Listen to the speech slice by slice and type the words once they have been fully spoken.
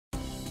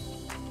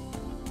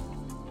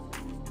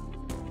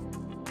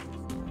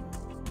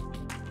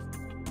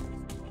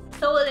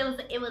So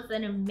it was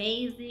an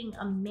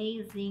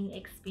amazing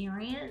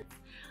experience.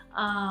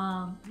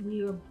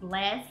 We were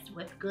blessed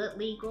with good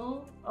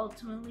legal,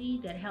 ultimately,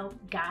 that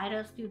helped guide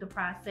us through the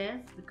process,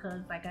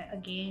 because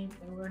again,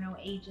 there were no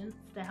agents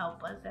to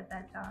help us at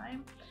that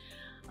time.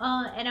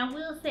 And I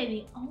will say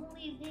the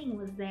only thing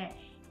was that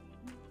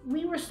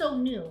we were so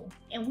new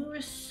and we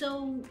were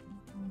so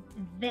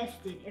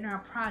vested in our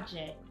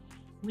project.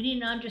 We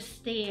didn't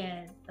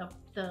understand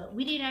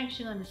we didn't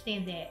actually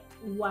understand that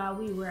while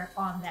we were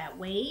on that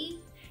wave,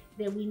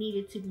 that we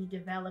needed to be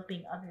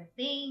developing other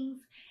things,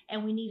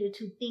 and we needed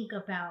to think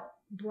about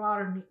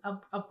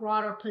a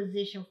broader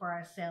position for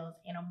ourselves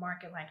in a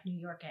market like New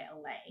York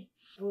and LA.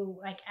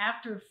 Like,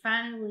 after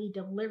finally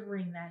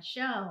delivering that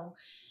show,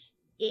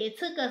 it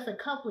took us a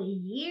couple of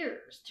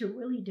years to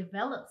really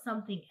develop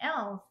something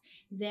else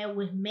that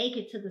would make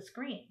it to the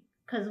screen,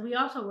 because we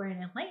also were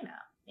in Atlanta,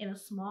 in a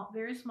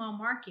very small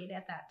market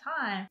at that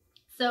time.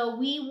 So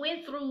we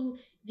went through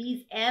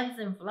these ebbs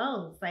and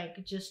flows,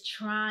 like just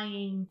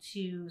trying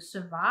to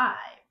survive,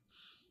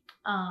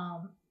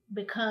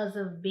 because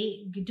of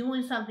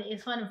doing something.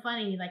 It's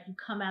funny, like, you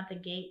come out the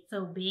gate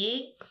so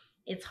big,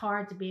 it's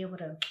hard to be able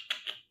to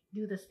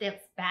do the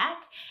steps back,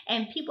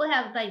 and people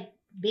have like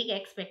big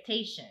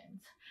expectations.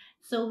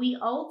 So we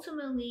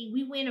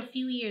went a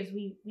few years.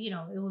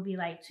 It would be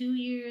like 2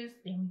 years,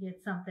 then we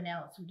did something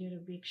else. We did a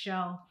big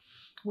show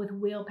with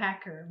Will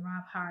Packer and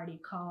Rob Hardy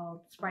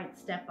called Sprite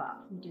Step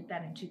Up. We did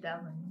that in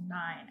 2009,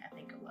 I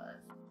think it was.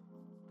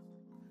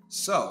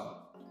 So,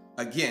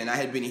 again, I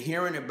had been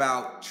hearing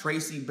about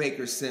Tracey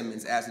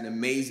Baker-Simmons as an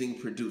amazing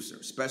producer,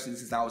 especially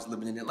since I was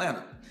living in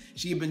Atlanta.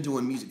 She had been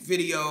doing music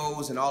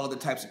videos and all other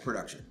types of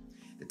production.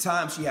 At the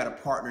time, she had a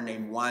partner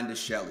named Wanda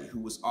Shelley,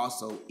 who was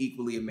also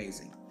equally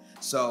amazing.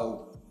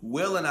 So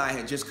Will and I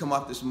had just come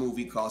off this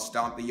movie called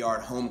Stomp the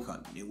Yard: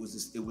 Homecoming. It was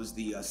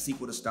the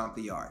sequel to Stomp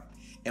the Yard.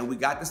 And we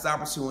got this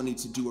opportunity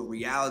to do a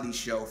reality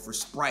show for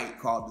Sprite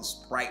called the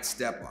Sprite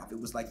Step Off. It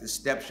was like the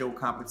step show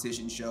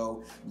competition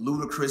show.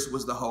 Ludacris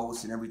was the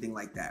host and everything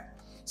like that.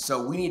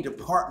 So we need to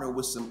partner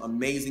with some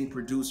amazing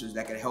producers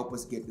that could help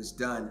us get this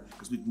done,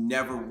 because we've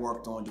never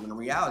worked on doing a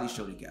reality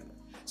show together.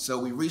 So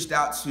we reached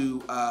out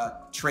to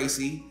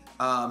Tracey.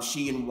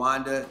 She and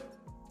Wanda,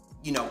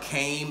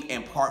 came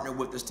and partnered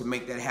with us to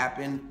make that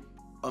happen.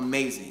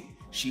 Amazing.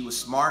 She was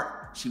smart.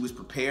 She was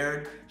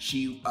prepared.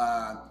 She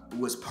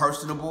was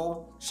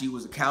personable. She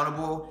was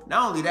accountable.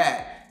 Not only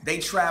that,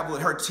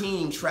 her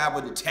team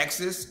traveled to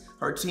Texas.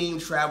 Her team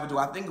traveled to,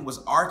 I think it was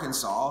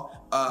Arkansas,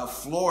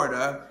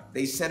 Florida.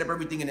 They set up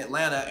everything in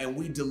Atlanta, and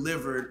we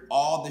delivered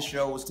all the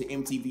shows to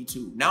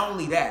MTV2. Not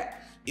only that,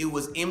 it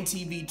was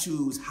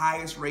MTV2's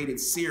highest rated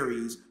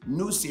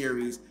new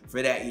series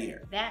for that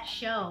year. That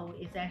show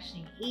is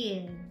actually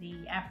in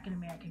the African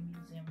American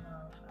Museum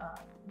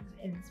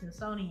in the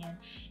Smithsonian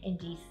in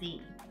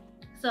DC.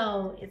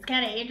 So it's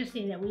kind of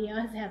interesting that we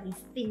always have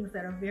these things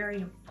that are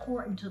very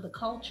important to the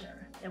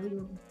culture that we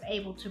were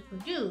able to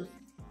produce.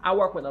 I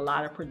work with a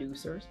lot of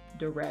producers,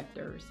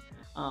 directors,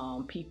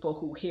 people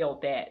who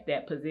held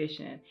that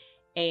position.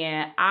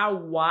 And I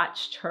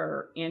watched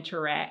her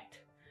interact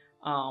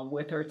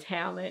with her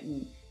talent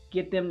and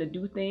get them to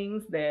do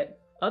things that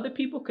other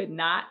people could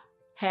not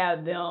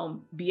have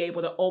them be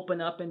able to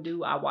open up and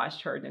do. I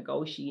watched her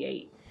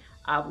negotiate.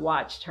 I've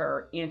watched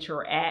her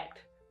interact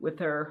with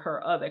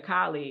her other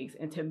colleagues.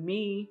 And to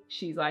me,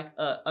 she's like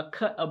a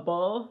cut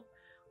above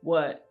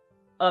what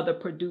other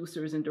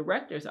producers and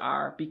directors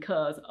are,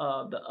 because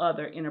of the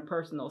other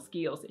interpersonal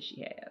skills that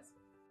she has.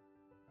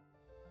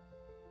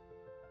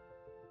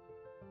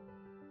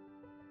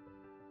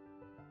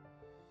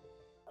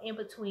 In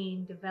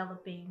between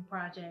developing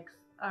projects,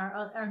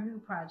 our new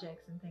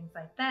projects and things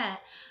like that,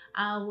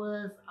 I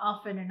was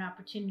offered an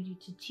opportunity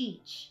to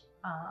teach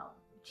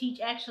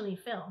actually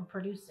film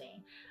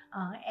producing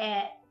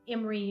at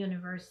Emory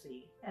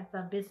University, at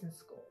the business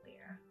school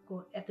there,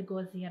 at the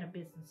Gauziana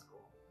Business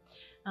School.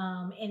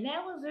 And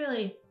that was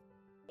really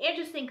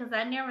interesting, because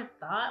I never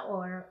thought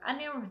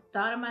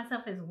of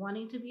myself as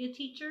wanting to be a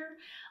teacher.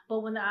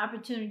 But when the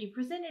opportunity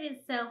presented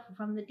itself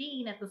from the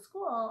dean at the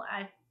school,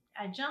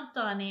 I jumped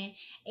on it,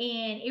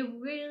 and it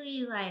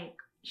really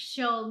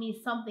showed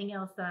me something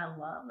else that I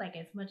love. Like,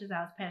 as much as I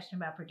was passionate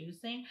about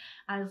producing,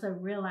 I also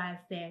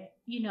realized that,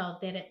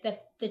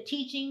 that the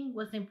teaching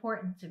was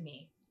important to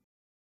me.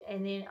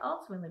 And then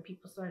ultimately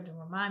people started to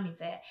remind me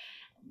that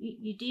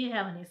you did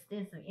have an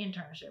extensive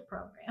internship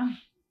program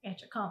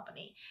at your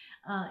company.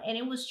 And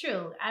it was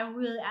true.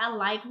 I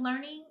like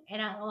learning,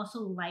 and I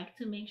also like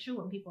to make sure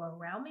when people are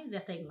around me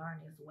that they learn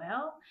as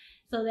well.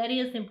 So that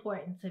is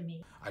important to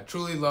me. I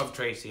truly love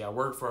Tracey. I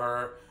worked for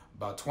her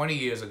about 20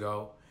 years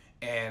ago,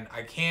 and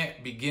I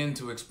can't begin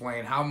to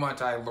explain how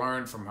much I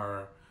learned from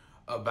her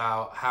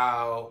about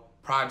how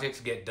projects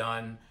get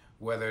done,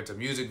 whether it's a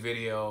music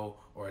video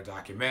or a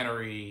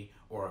documentary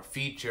or a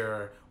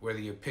feature, whether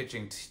you're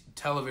pitching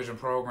television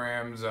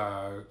programs,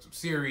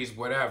 series,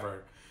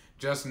 whatever.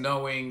 Just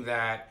knowing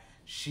that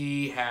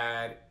she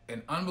had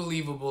an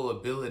unbelievable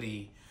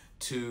ability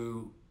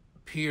to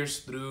pierce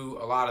through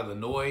a lot of the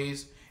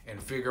noise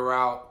and figure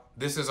out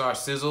this is our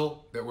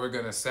sizzle that we're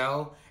gonna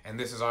sell, and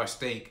this is our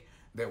steak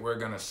that we're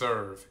gonna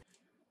serve.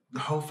 The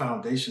whole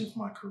foundation of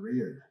my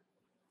career,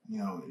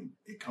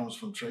 it comes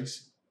from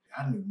Tracey.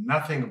 I knew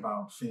nothing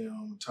about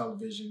film,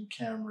 television,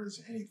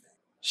 cameras, anything.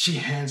 She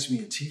hands me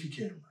a TV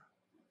camera.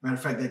 Matter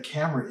of fact, that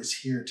camera is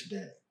here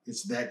today.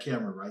 It's that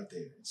camera right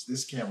there. It's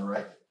this camera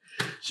right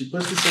there. She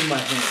puts this in my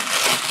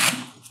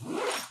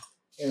hand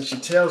and she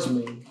tells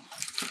me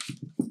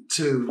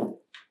to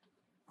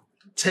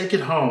take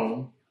it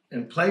home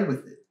and play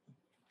with it.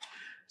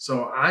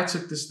 So I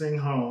took this thing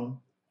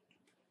home.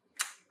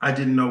 I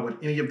didn't know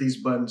what any of these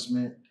buttons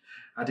meant.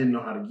 I didn't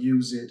know how to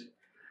use it.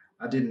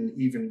 I didn't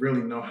even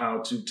really know how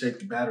to take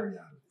the battery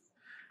out of it.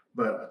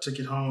 But I took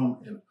it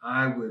home and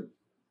I would,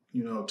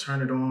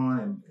 turn it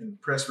on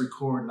and press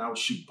record, and I would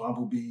shoot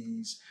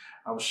bumblebees.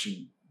 I would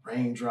shoot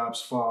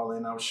raindrops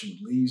falling. I would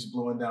shoot leaves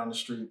blowing down the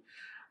street.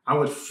 I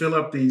would fill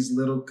up these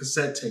little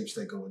cassette tapes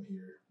that go in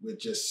here with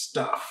just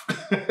stuff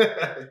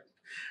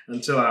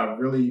until I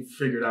really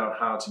figured out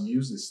how to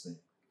use this thing.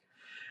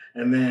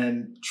 And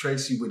then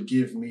Tracey would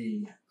give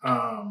me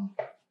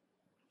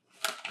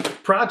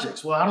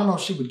projects. Well, I don't know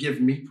if she would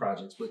give me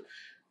projects, but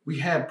we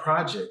had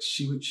projects.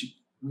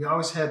 We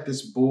always had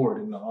this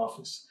board in the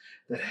office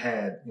that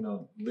had,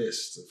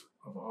 lists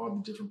of all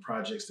the different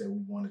projects that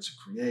we wanted to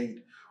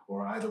create,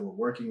 or either we're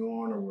working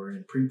on, or we're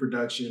in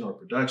pre-production or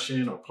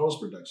production or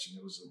post-production.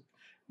 It was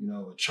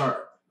a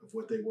chart of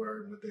what they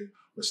were and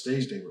what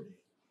stage they were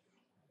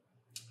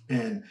in.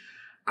 And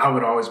I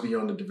would always be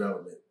on the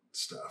development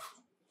stuff.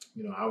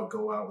 I would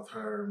go out with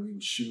her and we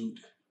would shoot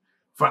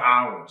for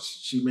hours.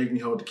 She'd make me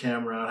hold the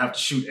camera. I'd have to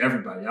shoot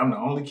everybody. I'm the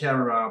only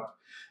camera out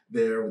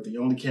there with the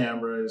only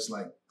camera. It's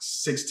like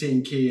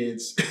 16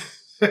 kids.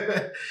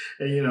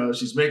 And,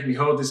 she's making me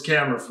hold this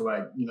camera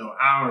for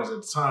hours at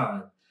a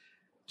time,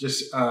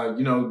 just,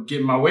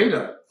 getting my weight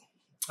up.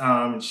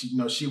 And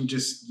she would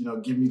just,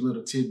 give me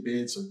little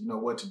tidbits of,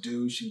 what to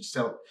do. She would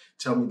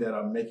tell me that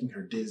I'm making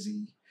her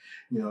dizzy,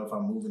 if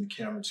I'm moving the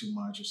camera too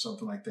much or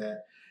something like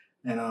that.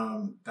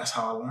 And that's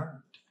how I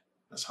learned.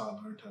 That's how I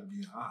learned how to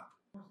be a op.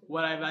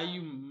 What I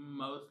value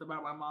most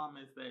about my mom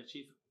is that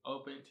she's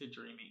open to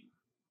dreaming.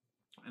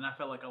 And I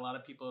feel like a lot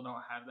of people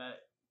don't have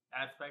that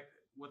aspect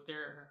with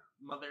their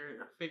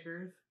mother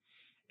figures,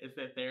 is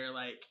that they're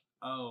like,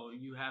 oh,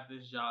 you have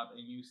this job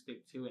and you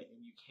stick to it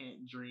and you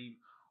can't dream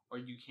or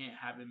you can't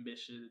have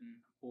ambition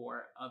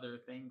or other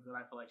things. And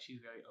I feel like she's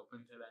very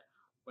open to that,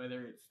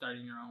 whether it's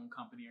starting your own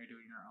company or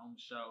doing your own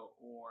show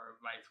or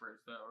vice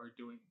versa, or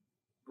doing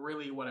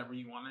really whatever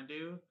you want to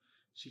do.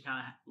 She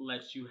kind of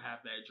lets you have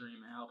that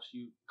dream and helps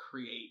you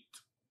create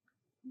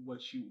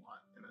what you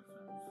want, in a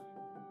sense.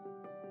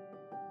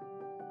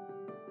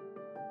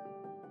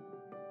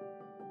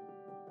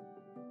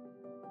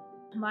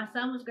 My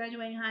son was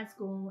graduating high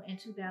school in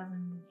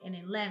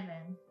 2011,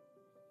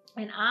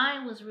 and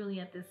I was really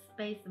at this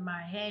space in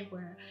my head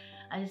where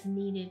I just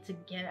needed to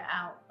get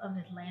out of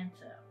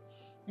Atlanta.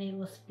 And it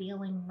was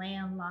feeling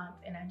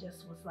landlocked, and I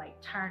just was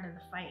tired of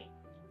the fight.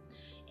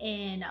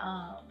 And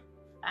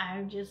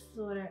I just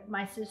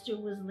my sister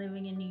was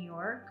living in New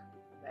York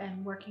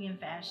and working in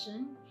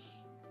fashion.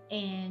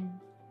 And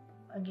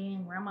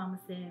again, grandmama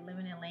said, live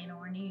in Atlanta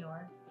or New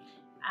York.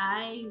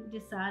 I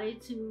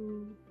decided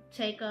to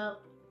take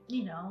up,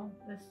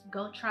 let's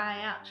go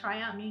try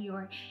out New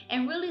York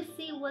and really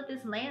see what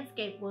this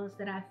landscape was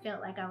that I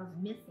felt like I was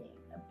missing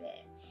a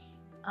bit.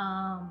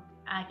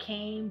 I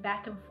came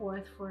back and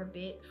forth for a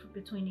bit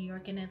between New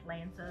York and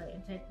Atlanta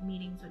and took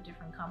meetings with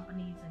different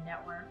companies and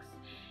networks,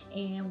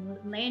 and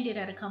landed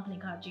at a company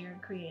called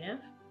Jared Creative.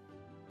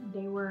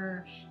 They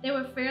were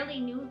fairly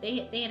new.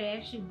 They had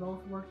actually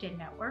both worked at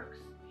networks,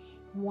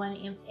 one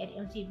at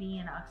MTV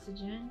and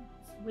Oxygen,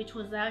 which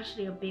was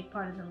actually a big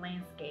part of the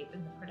landscape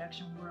in the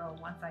production world.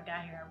 Once I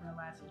got here, I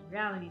realized in the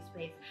reality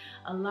space,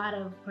 a lot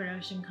of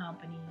production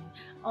company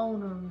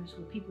owners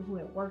were people who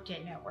had worked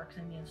at networks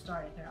and then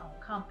started their own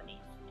companies,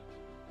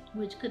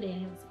 which could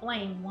then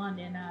explain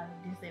Wanda and I's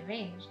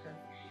disadvantage, because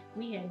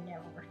we had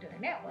never worked at a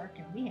network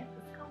and we had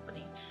this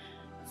company.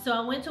 So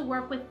I went to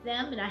work with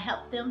them and I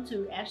helped them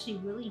to actually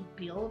really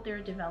build their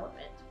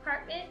development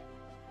department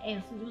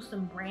and to do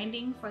some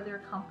branding for their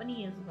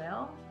company as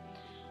well.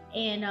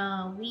 And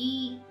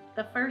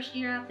the first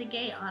year out the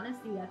gate,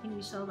 honestly, I think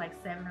we showed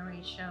 7 or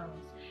 8 shows.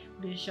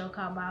 We did a show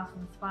called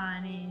Boston's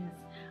Finest,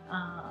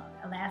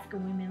 Alaska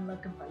Women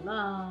Looking for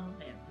Love,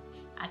 and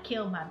I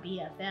Killed My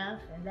BFF.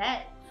 And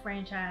that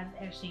franchise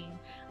actually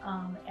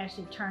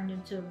turned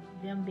into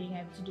them being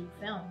able to do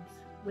films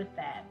with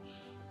that.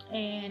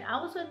 And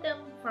I was with them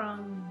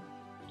from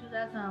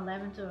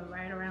 2011 to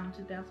right around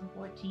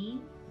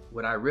 2014.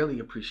 What I really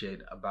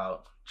appreciate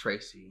about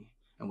Tracey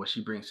and what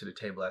she brings to the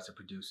table as a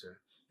producer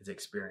is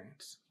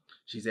experience.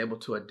 She's able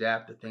to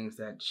adapt the things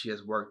that she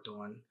has worked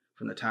on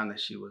from the time that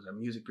she was a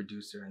music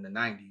producer in the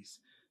 90s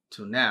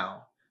to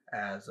now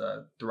as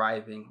a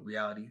thriving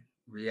reality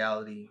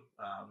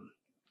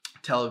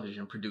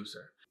television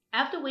producer.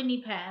 After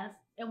Whitney passed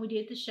and we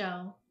did the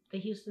show, The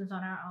Houstons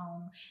on Our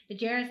Own, the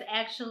Jarretts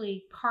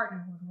actually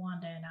partnered with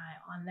Wanda and I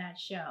on that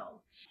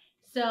show.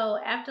 So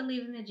after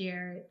leaving the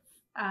Jarretts,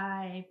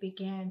 I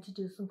began to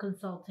do some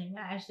consulting.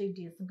 I actually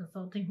did some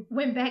consulting,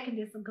 went back and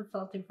did some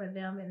consulting for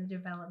them in the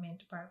development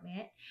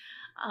department.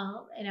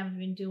 And I've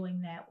been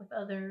doing that with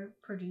other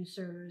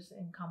producers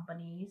and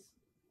companies.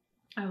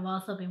 I've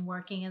also been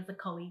working as a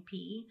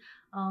co-EP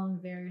on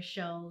various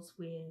shows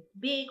with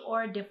big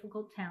or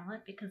difficult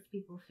talent because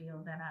people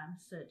feel that I'm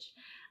such,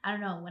 I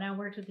don't know, when I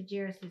worked with the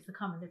Jarretts, I used to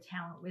call me the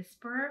talent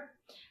whisperer.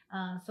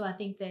 So I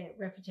think that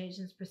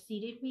reputation has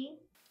preceded me.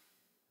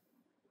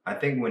 I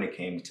think when it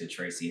came to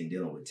Tracey and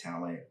dealing with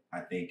talent,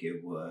 I think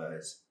it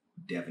was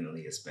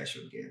definitely a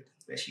special gift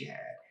that she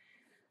had.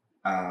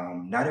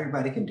 Not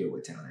everybody can deal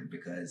with talent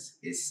because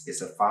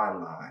it's a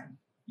fine line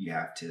you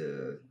have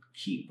to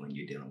keep when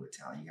you're dealing with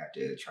talent. You have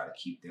to try to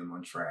keep them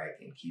on track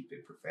and keep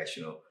it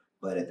professional,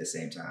 but at the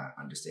same time,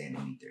 understand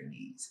and meet their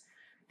needs.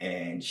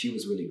 And she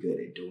was really good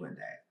at doing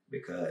that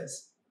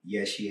because,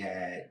 yes, she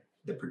had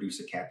the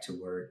producer cap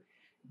to work,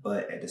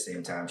 but at the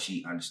same time,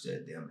 she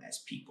understood them as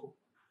people.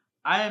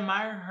 I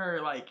admire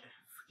her like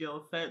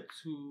skill set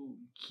to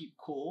keep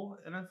cool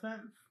in a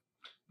sense,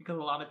 because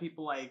a lot of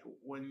people, like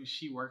when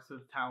she works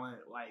with talent,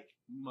 like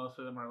most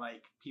of them are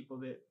like people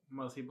that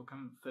most people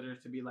consider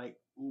to be like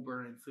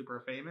uber and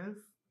super famous,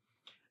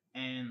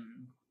 and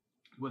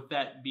with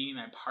that being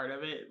a part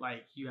of it,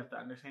 like you have to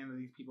understand that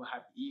these people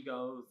have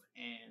egos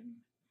and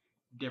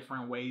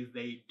different ways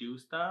they do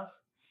stuff,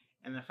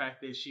 and the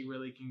fact that she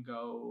really can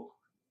go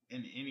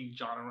in any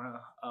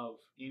genre of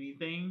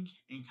anything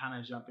and kind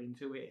of jump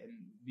into it and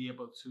be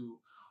able to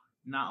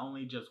not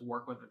only just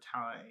work with the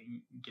talent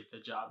and get the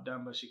job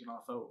done, but she can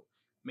also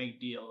make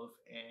deals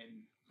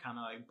and kind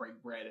of like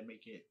break bread and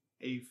make it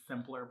a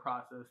simpler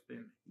process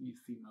than you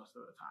see most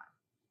of the time.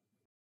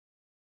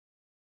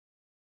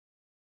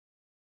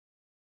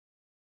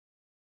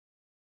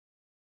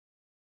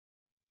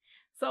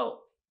 So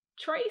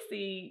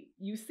Tracey,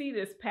 you see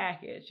this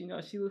package,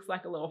 she looks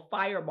like a little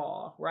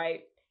fireball,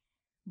 right?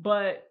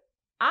 But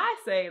I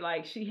say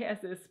like she has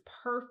this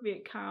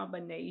perfect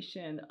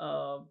combination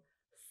of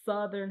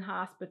Southern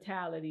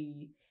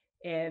hospitality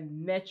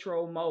and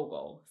Metro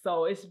mogul.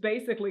 So it's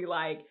basically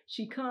like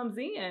she comes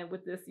in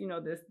with this,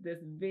 this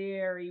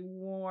very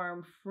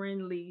warm,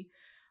 friendly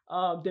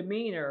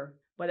demeanor,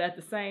 but at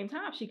the same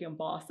time she can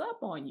boss up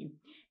on you.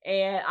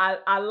 And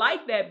I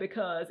like that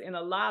because in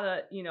a lot of,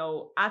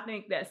 I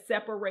think that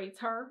separates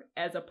her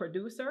as a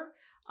producer,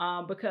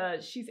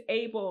 because she's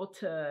able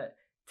to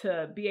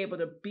be able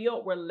to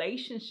build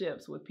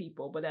relationships with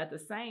people, but at the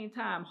same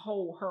time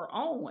hold her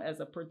own as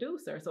a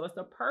producer. So it's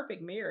a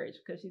perfect marriage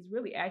because she's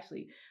really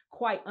actually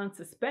quite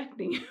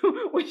unsuspecting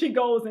when she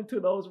goes into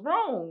those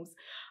rooms.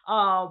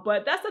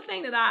 But that's the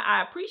thing that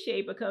I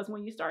appreciate, because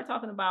when you start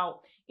talking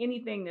about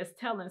anything that's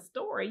telling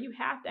story, you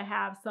have to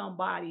have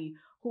somebody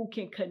who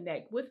can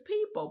connect with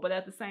people, but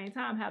at the same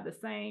time have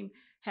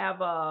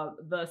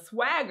the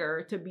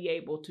swagger to be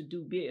able to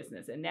do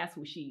business. And that's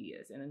who she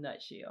is in a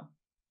nutshell.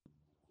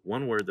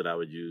 One word that I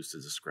would use to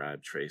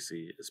describe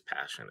Tracey is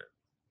passionate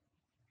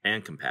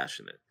and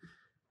compassionate.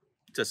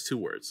 Just two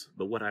words.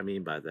 But what I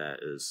mean by that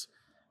is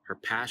her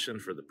passion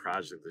for the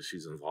project that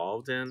she's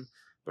involved in,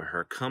 but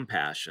her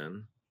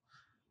compassion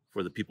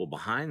for the people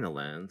behind the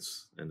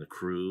lens and the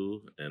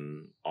crew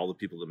and all the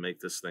people that make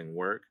this thing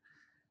work,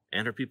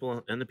 and her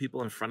people and the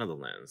people in front of the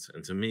lens.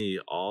 And to me,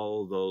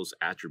 all those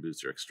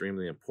attributes are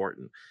extremely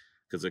important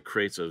because it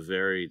creates a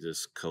very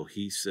just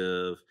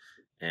cohesive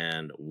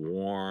and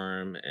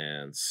warm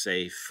and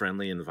safe,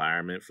 friendly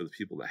environment for the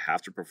people that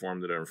have to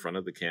perform that are in front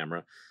of the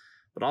camera,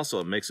 but also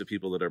it makes the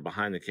people that are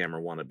behind the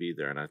camera want to be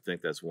there. And I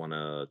think that's one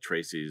of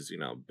Tracey's,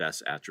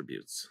 best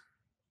attributes.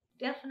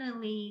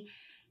 Definitely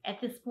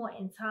at this point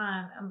in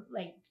time, I'm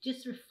like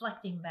just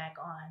reflecting back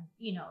on,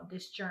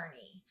 this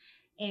journey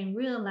and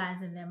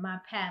realizing that my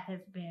path has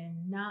been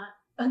not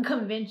a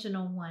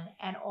conventional one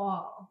at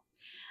all.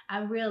 I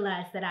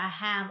realized that I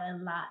have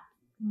a lot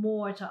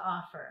more to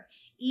offer,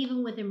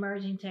 even with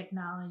emerging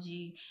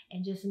technology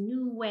and just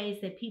new ways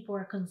that people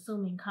are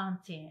consuming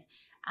content.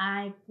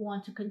 I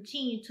want to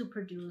continue to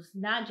produce,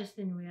 not just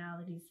in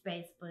reality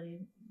space,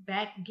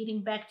 but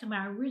getting back to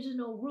my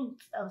original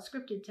roots of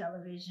scripted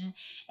television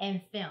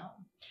and film.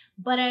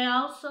 But I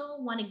also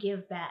want to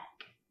give back.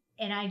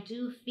 And I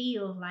do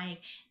feel like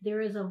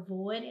there is a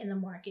void in the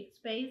market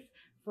space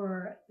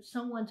for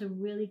someone to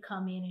really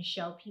come in and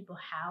show people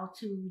how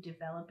to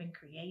develop and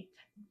create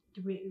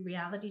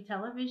reality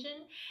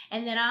television,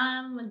 and that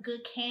I'm a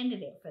good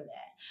candidate for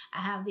that.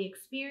 I have the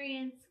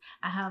experience,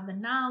 I have the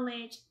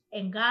knowledge,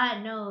 and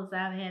God knows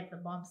I've had the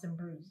bumps and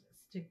bruises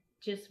to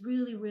just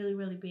really, really,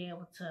 really be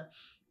able to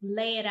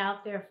lay it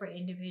out there for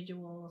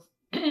individuals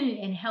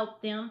and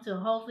help them to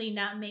hopefully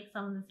not make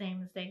some of the same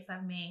mistakes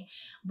I've made,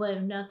 but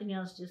if nothing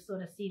else, just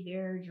sort of see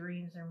their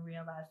dreams and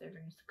realize their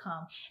dreams to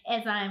come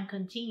as I am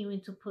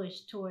continuing to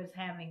push towards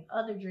having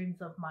other dreams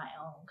of my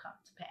own come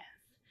to pass.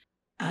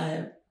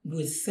 I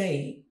would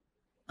say,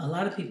 a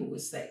lot of people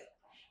would say,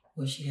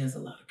 well, she has a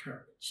lot of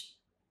courage.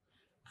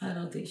 I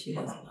don't think she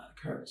has a lot of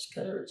courage.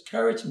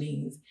 Courage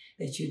means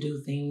that you do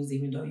things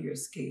even though you're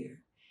scared.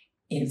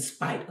 in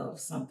spite of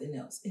something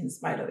else, in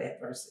spite of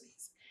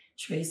adversities.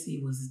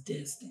 Tracey was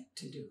destined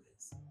to do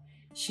this.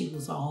 She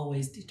was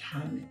always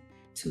determined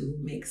to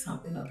make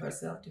something of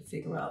herself, to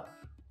figure out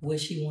what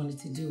she wanted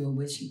to do and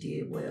what she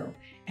did well,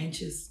 and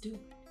just do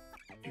it.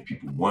 If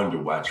people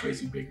wonder why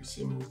Tracey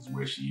Baker-Simmons is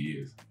where she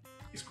is,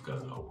 it's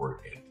because of her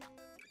work ethic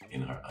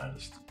and her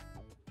honesty.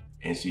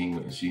 And she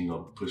ain't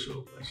gonna push her.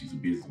 Like, she's a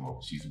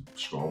businesswoman. She's a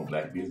strong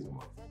Black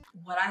businesswoman.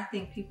 What I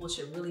think people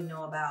should really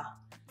know about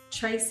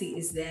Tracey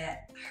is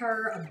that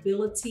her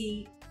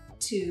ability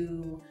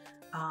to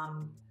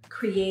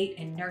create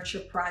and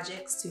nurture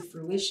projects to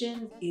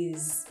fruition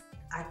is,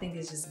 I think,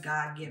 is just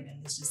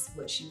God-given. It's just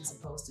what she was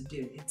supposed to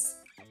do.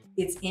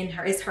 It's in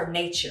her. It's her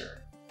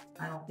nature.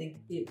 I don't think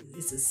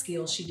it's a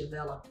skill she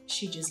developed.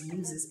 She just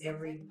uses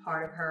every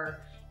part of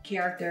her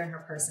character and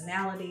her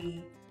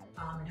personality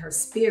and her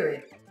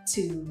spirit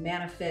to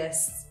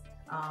manifest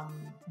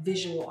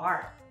visual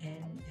art,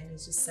 and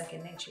it's just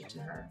second nature to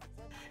her.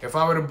 If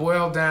I were to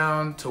boil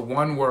down to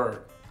one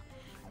word,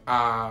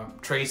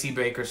 Tracey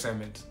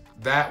Baker-Simmons,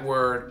 that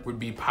word would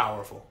be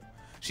powerful.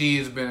 She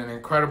has been an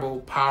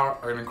incredibly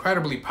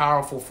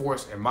powerful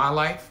force in my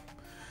life.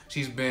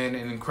 She's been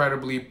an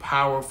incredibly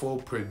powerful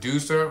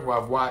producer who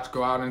I've watched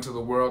go out into the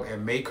world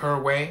and make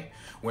her way.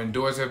 When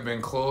doors have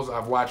been closed,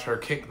 I've watched her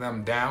kick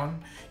them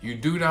down. You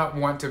do not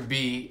want to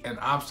be an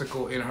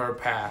obstacle in her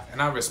path,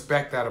 and I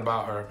respect that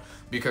about her,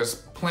 because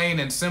plain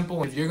and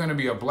simple, if you're gonna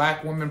be a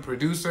Black woman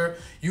producer,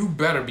 you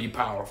better be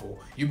powerful.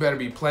 You better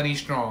be plenty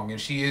strong, and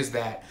she is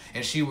that.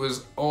 And she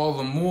was all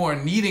the more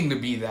needing to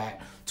be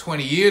that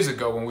 20 years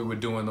ago when we were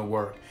doing the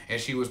work,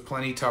 and she was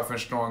plenty tough and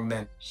strong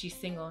then.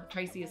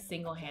 Tracey is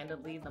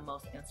single-handedly the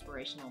most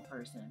inspirational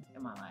person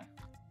in my life.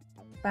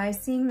 By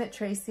seeing that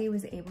Tracey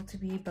was able to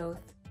be both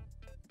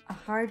a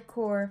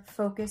hardcore,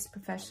 focused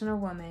professional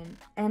woman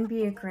and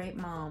be a great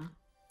mom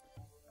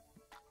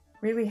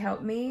really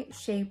helped me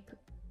shape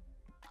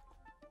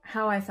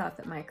how I thought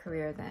that my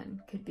career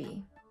then could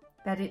be.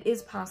 That it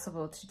is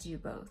possible to do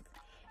both.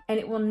 And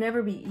it will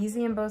never be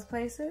easy in both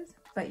places,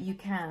 but you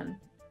can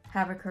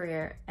have a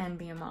career and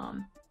be a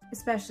mom,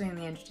 especially in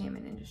the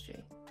entertainment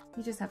industry.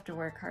 You just have to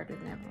work harder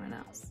than everyone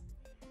else.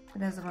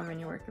 But as a woman,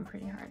 you're working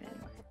pretty hard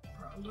anyway.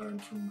 I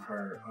learned from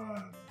her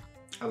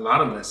a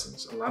lot of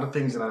lessons, a lot of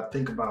things that I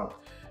think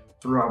about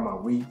throughout my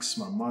weeks,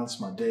 my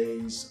months, my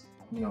days,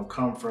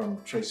 come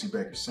from Tracey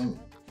Baker-Simmons.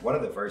 One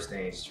of the first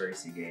things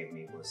Tracey gave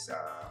me was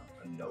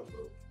a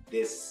notebook.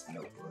 This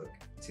notebook,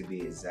 to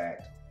be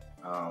exact.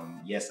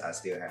 Yes, I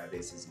still have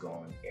this. It's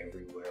going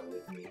everywhere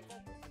with me.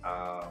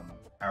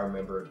 I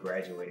remember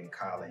graduating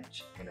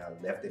college and I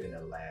left it in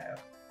a lab,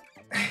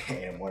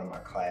 and one of my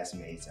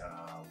classmates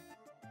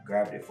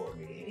grabbed it for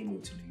me, and he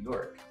moved to New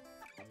York.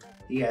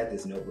 He had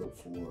this notebook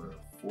for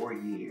 4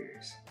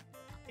 years,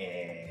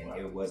 and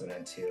it wasn't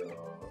until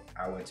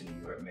I went to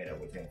New York, met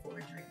up with him for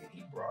a drink, and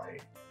he brought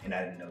it, and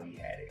I didn't know he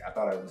had it. I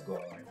thought I was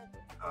gone.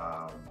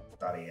 I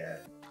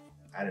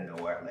didn't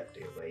know where I left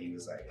it, but he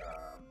was like,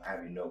 I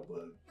have your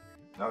notebook.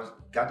 And I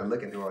got to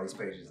looking through all these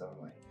pages. I'm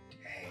like,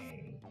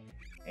 dang.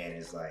 And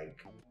it's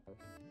like,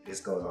 this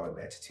goes all the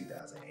way back to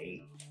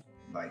 2008.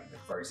 Like the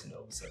first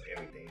notes of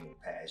everything,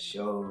 past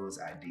shows,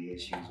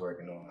 ideas she was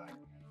working on,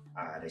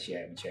 that she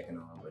had me checking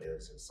on, but it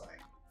was just like,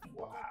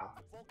 wow,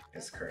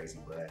 it's crazy.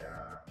 But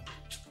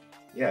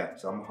yeah,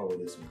 so I'm gonna hold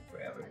this one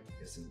forever.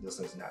 This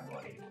one's not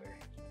going anywhere.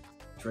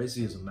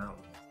 Tracey is a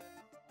mountain.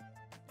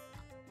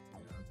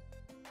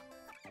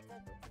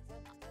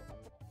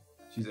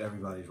 She's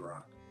everybody's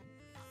rock.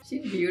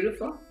 She's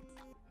beautiful,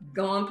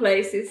 going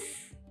places.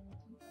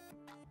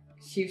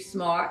 She's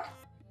smart,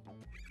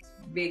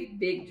 big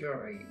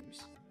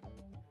dreams.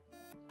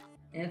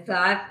 And so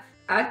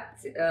I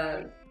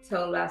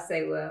told her, I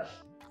say, well,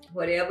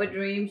 whatever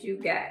dreams you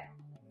got,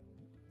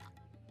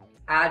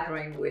 I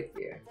dream with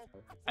you.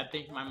 I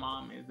think my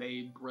mom is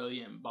a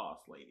brilliant boss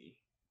lady.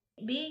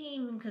 Being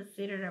even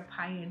considered a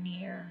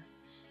pioneer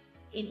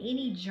in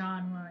any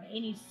genre,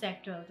 any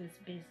sector of this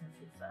business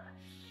is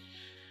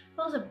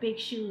those are big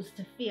shoes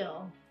to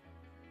fill.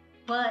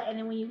 And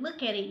then when you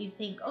look at it, you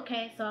think,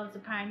 okay, so I was a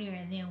pioneer,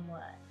 and then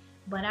what?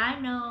 But I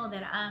know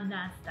that I'm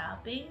not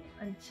stopping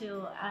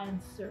until I'm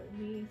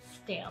certainly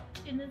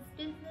stamped in this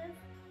business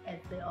as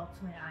the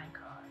ultimate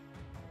icon.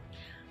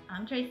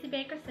 I'm Tracey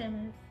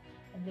Baker-Simmons,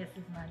 and this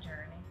is my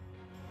journey.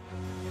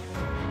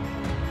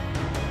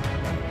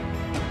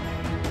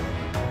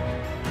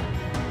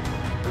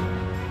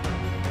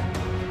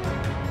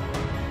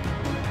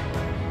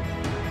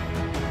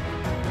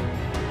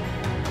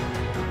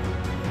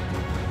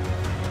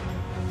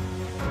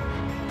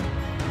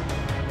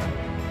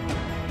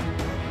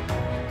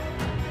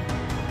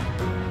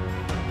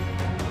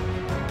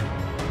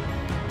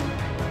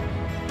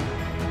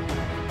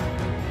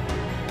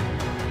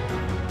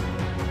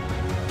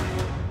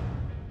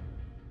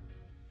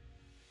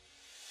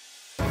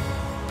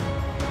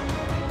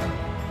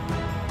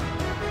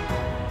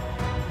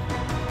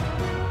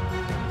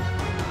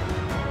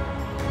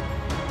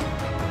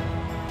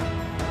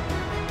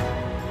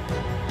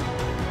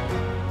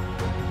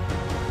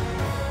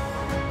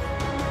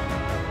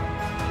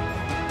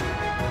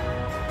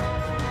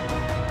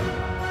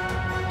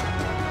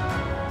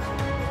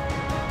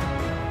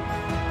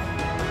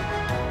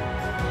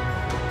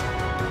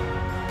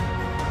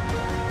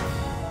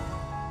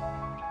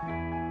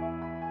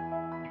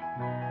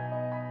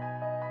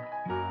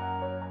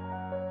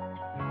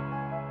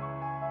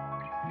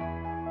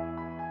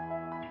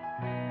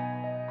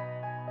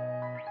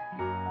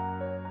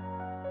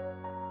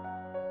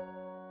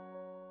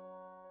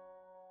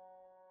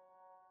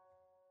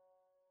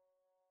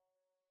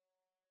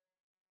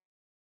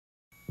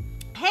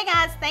 Hey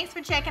guys, thanks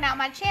for checking out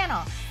my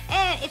channel.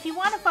 And if you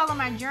want to follow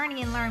my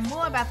journey and learn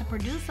more about the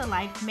producer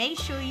life, make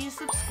sure you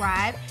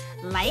subscribe,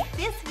 like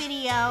this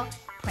video,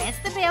 press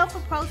the bell for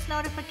post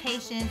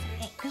notifications,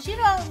 because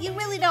you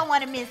really don't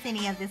want to miss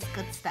any of this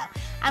good stuff.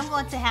 I'm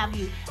going to have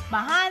you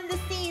behind the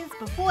scenes,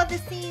 before the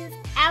scenes,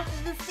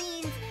 after the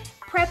scenes,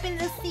 prepping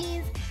the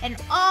scenes,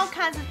 and all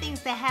kinds of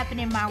things that happen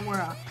in my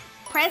world.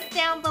 Press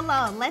down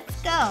below.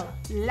 Let's go.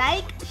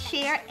 Like,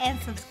 share, and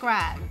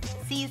subscribe.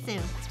 See you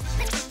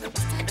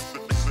soon.